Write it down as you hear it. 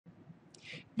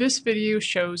This video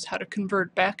shows how to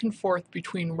convert back and forth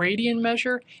between radian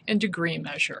measure and degree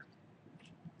measure.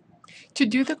 To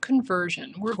do the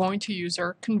conversion, we're going to use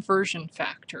our conversion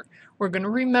factor. We're going to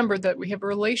remember that we have a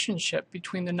relationship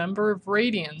between the number of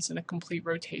radians in a complete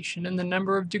rotation and the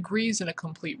number of degrees in a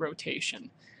complete rotation.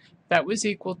 That was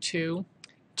equal to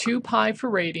 2 pi for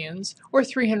radians, or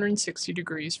 360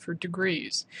 degrees for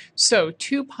degrees. So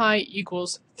 2 pi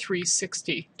equals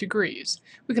 360 degrees.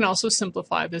 We can also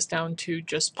simplify this down to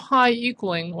just pi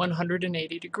equaling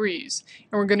 180 degrees.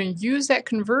 And we're going to use that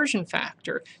conversion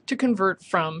factor to convert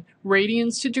from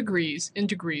radians to degrees and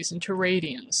degrees into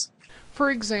radians. For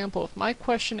example, if my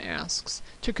question asks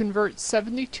to convert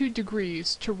 72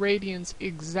 degrees to radians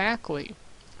exactly,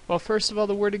 well, first of all,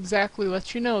 the word exactly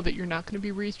lets you know that you're not going to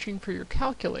be reaching for your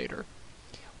calculator.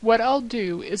 What I'll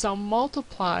do is I'll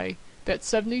multiply that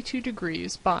 72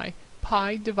 degrees by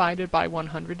pi divided by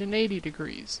 180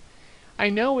 degrees. I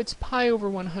know it's pi over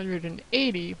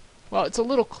 180. Well, it's a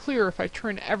little clearer if I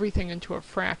turn everything into a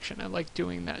fraction. I like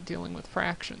doing that, dealing with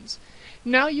fractions.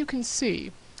 Now you can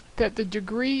see that the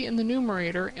degree in the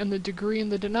numerator and the degree in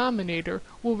the denominator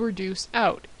will reduce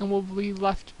out, and we'll be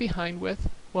left behind with,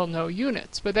 well, no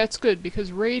units, but that's good because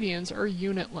radians are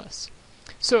unitless.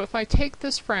 So if I take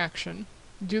this fraction,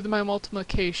 do my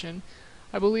multiplication,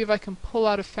 I believe I can pull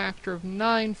out a factor of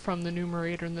 9 from the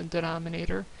numerator and the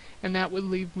denominator, and that would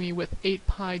leave me with 8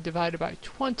 pi divided by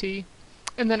 20,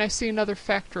 and then I see another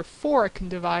factor of 4 I can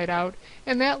divide out,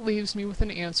 and that leaves me with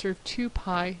an answer of 2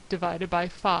 pi divided by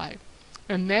 5.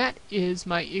 And that is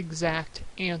my exact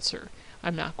answer.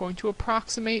 I'm not going to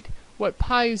approximate what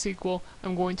pi is equal.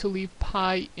 I'm going to leave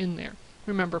pi in there.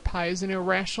 Remember, pi is an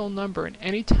irrational number, and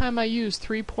any time I use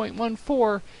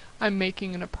 3.14, I'm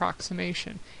making an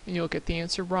approximation, and you'll get the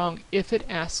answer wrong if it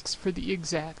asks for the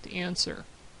exact answer.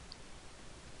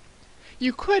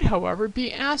 You could, however,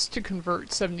 be asked to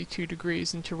convert 72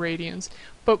 degrees into radians,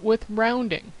 but with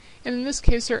rounding, and in this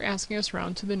case they're asking us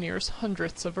round to the nearest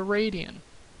hundredths of a radian.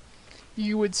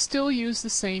 You would still use the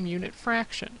same unit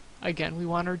fraction. Again, we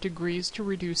want our degrees to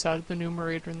reduce out of the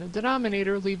numerator and the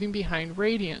denominator, leaving behind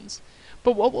radians.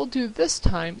 But what we'll do this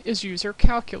time is use our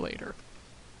calculator.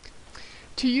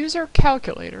 To use our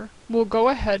calculator, we'll go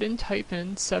ahead and type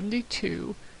in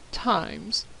 72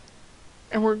 times,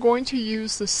 and we're going to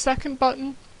use the second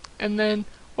button, and then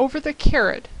over the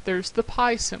caret, there's the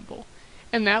pi symbol,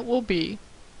 and that will be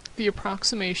the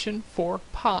approximation for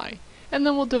pi. And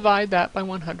then we'll divide that by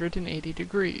 180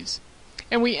 degrees.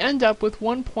 And we end up with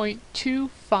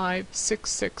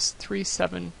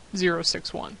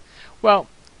 1.256637061. Well,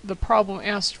 the problem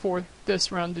asked for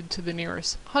this rounded to the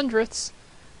nearest hundredths,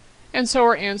 and so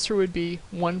our answer would be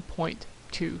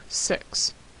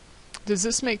 1.26. Does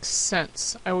this make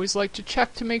sense? I always like to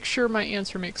check to make sure my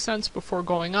answer makes sense before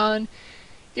going on.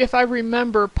 If I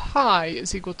remember, pi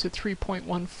is equal to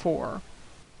 3.14.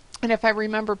 And if I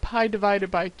remember, pi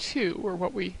divided by 2, or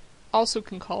what we also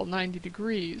can call 90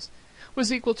 degrees,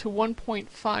 was equal to 1.57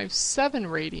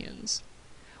 radians.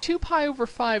 2 pi over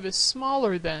 5 is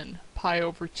smaller than pi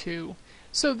over 2,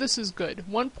 so this is good.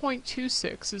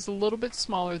 1.26 is a little bit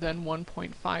smaller than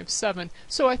 1.57,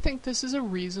 so I think this is a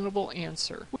reasonable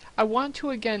answer. I want to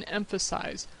again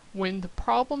emphasize, when the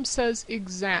problem says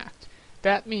exact,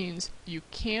 that means you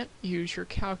can't use your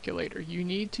calculator. You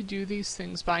need to do these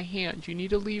things by hand. You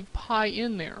need to leave pi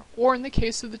in there. Or in the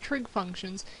case of the trig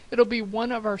functions, it'll be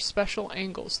one of our special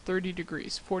angles, 30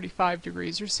 degrees, 45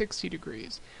 degrees, or 60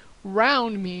 degrees.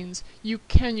 Round means you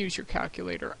can use your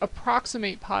calculator.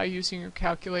 Approximate pi using your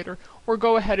calculator, or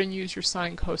go ahead and use your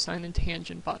sine, cosine, and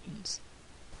tangent buttons.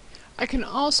 I can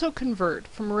also convert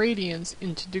from radians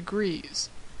into degrees.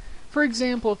 For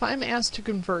example, if I'm asked to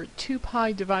convert 2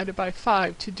 pi divided by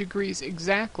 5 to degrees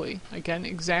exactly, again,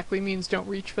 exactly means don't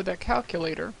reach for that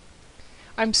calculator,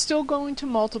 I'm still going to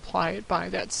multiply it by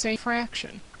that same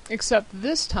fraction, except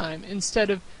this time, instead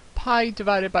of pi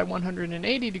divided by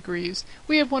 180 degrees,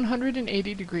 we have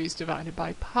 180 degrees divided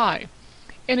by pi.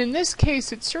 And in this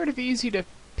case, it's sort of easy to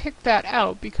pick that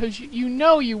out because you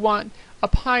know you want a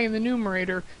pi in the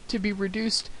numerator to be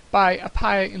reduced by a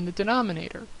pi in the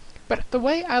denominator. But the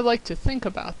way I like to think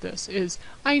about this is,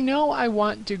 I know I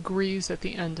want degrees at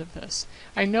the end of this.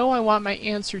 I know I want my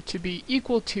answer to be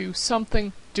equal to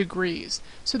something degrees.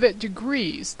 So that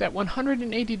degrees, that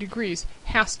 180 degrees,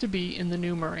 has to be in the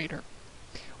numerator.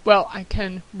 Well, I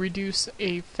can reduce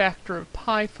a factor of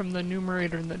pi from the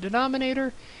numerator and the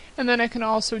denominator, and then I can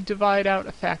also divide out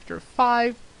a factor of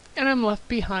 5, and I'm left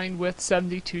behind with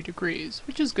 72 degrees,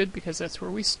 which is good because that's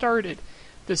where we started.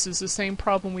 This is the same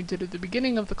problem we did at the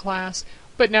beginning of the class,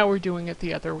 but now we're doing it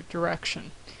the other direction.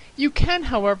 You can,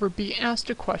 however, be asked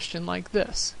a question like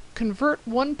this. convert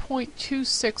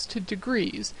 1.26 to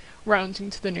degrees,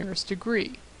 rounding to the nearest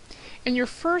degree. And your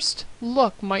first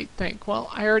look might think,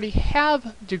 well, I already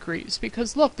have degrees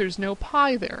because look, there's no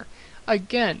pi there.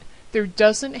 Again, there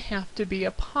doesn't have to be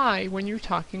a pi when you're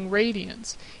talking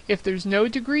radians. If there's no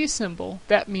degree symbol,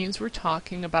 that means we're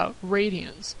talking about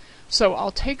radians. So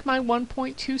I'll take my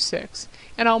 1.26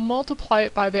 and I'll multiply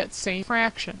it by that same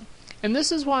fraction. And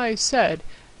this is why I said,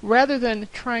 rather than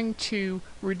trying to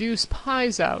reduce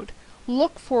pi's out,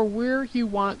 look for where you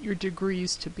want your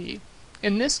degrees to be.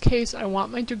 In this case, I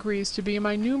want my degrees to be in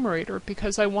my numerator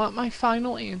because I want my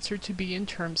final answer to be in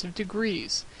terms of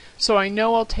degrees. So I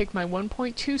know I'll take my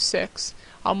 1.26,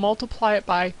 I'll multiply it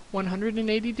by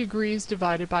 180 degrees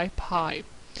divided by pi.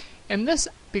 And this,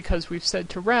 because we've said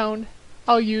to round,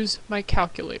 I'll use my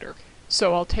calculator.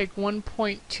 So I'll take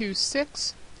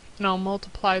 1.26 and I'll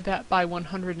multiply that by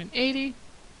 180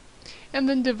 and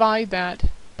then divide that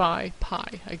by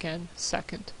pi, again,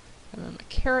 second, and then the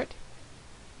caret.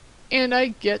 And I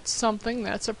get something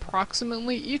that's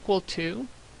approximately equal to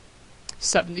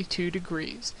 72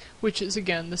 degrees, which is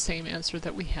again the same answer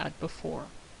that we had before.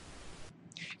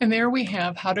 And there we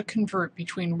have how to convert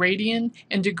between radian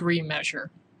and degree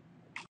measure.